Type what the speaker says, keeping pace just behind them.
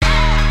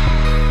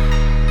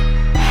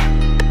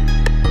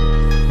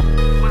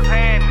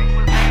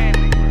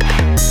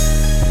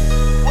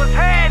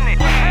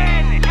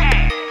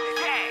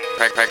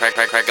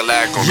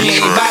back on You the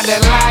ain't track. bout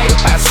that life,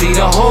 I see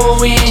the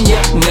hole in ya.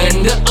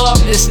 Nothing to up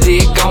the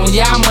stick on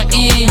ya, I'ma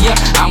in ya.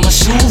 I'ma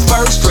shoot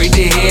first, straight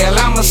to hell,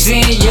 I'ma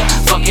send ya.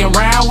 Fucking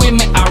round with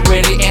me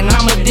already, and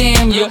I'ma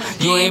dim ya.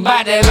 You ain't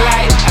bout that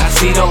life, I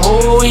see the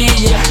hole in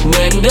ya.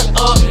 Nothing to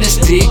up the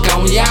stick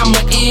on ya,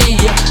 I'ma in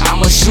ya.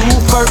 I'ma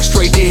shoot first,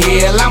 straight to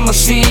hell, I'ma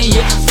send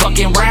ya.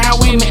 Fucking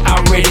round with me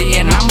already,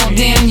 and I'ma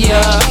dim ya.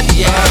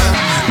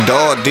 Yeah.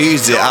 Dog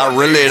Deezy, I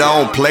really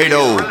don't play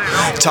though.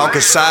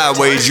 Talking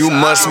sideways, you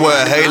must wear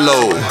a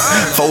halo.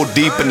 4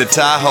 deep in the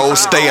Tahoe,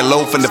 staying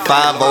low from the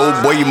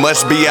 5-0. Boy, you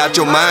must be out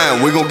your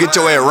mind. We gon' get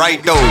your ass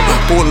right though.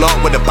 Pull up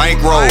with a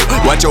bankroll,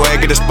 watch your ass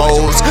get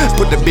exposed.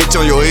 Put the bitch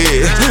on your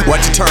head,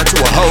 watch you turn to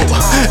a hoe.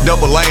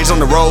 Double lanes on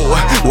the road,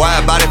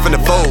 wide body from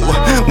the foe.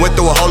 Went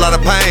through a whole lot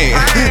of pain,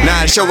 now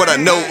I show what I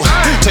know.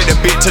 Take the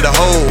bitch to the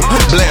hole,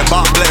 bled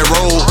bop, bled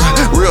roll.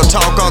 Real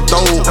talk on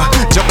throw,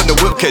 jump in the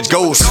whip, catch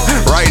ghosts.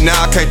 Right now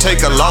I can't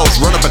take a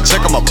loss, run up and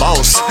check on my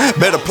boss.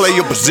 Better play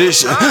your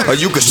position, or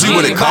you can see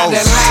what it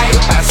costs.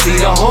 I see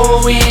the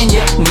hole in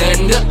ya,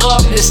 nothing to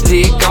up the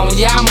stick on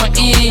ya, I'ma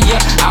in ya.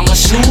 I'ma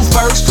shoot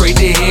first, straight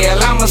to hell,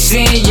 I'ma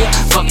send ya.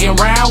 Fucking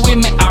round with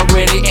me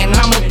already, and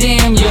I'ma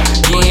dim ya.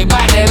 You ain't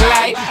bout that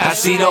life, I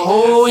see the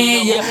hole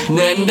in ya,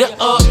 nothing to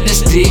up the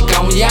stick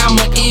on ya,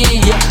 I'ma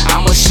in ya.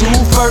 I'ma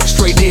shoot first,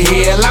 straight to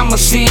hell, I'ma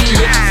send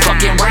ya.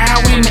 Fucking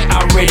round with me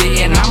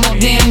already, and I'ma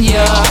dim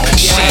ya.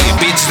 Shit,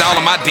 bitches all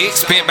on my dick,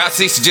 spent about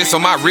 60 just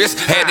on my wrist.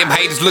 Had them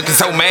haters looking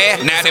so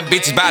mad, now them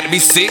bitches about to be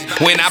sick.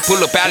 When I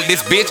pull up out of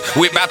this bitch,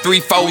 with about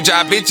 3-4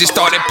 job bitches,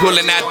 started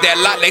pulling out that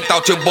lot. They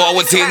thought your boy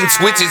was hitting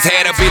switches.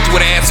 Had a bitch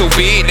with ass so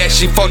big that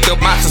she fucked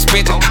up my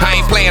suspension.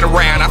 I ain't playing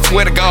around, I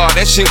swear to God,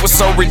 that shit was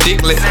so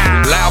ridiculous.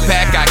 Loud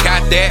pack, I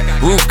got that.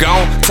 Roof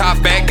gone,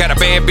 top back, got a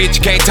bad bitch,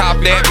 you can't top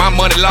that. My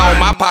money long,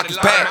 my pockets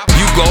packed.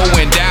 You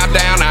going down,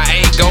 I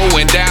ain't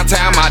going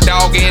downtown. My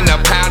dog in the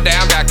pound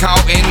down, got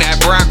caught in that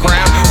brown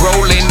crown.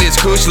 Rolling this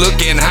kush,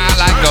 looking high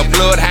like a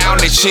bloodhound.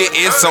 This shit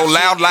is so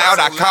loud,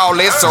 I call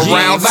it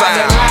surround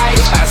sound.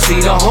 I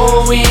see the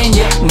hole in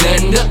ya,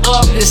 nothing to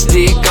up the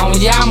stick on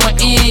ya, I'ma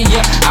in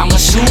ya. I'ma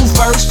shoot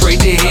first,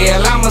 straight to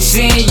hell, I'ma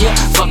send ya.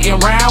 Fucking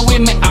round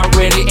with me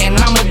already, and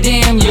I'ma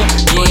dim ya.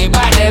 You ain't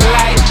bout that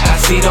life, I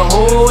see the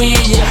hole in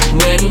ya,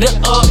 nothing to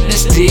up the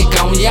stick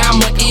on ya,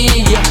 I'ma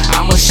in ya.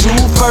 I'ma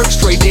shoot first,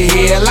 straight to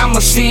hell, I'ma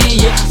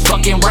send ya.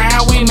 Fucking round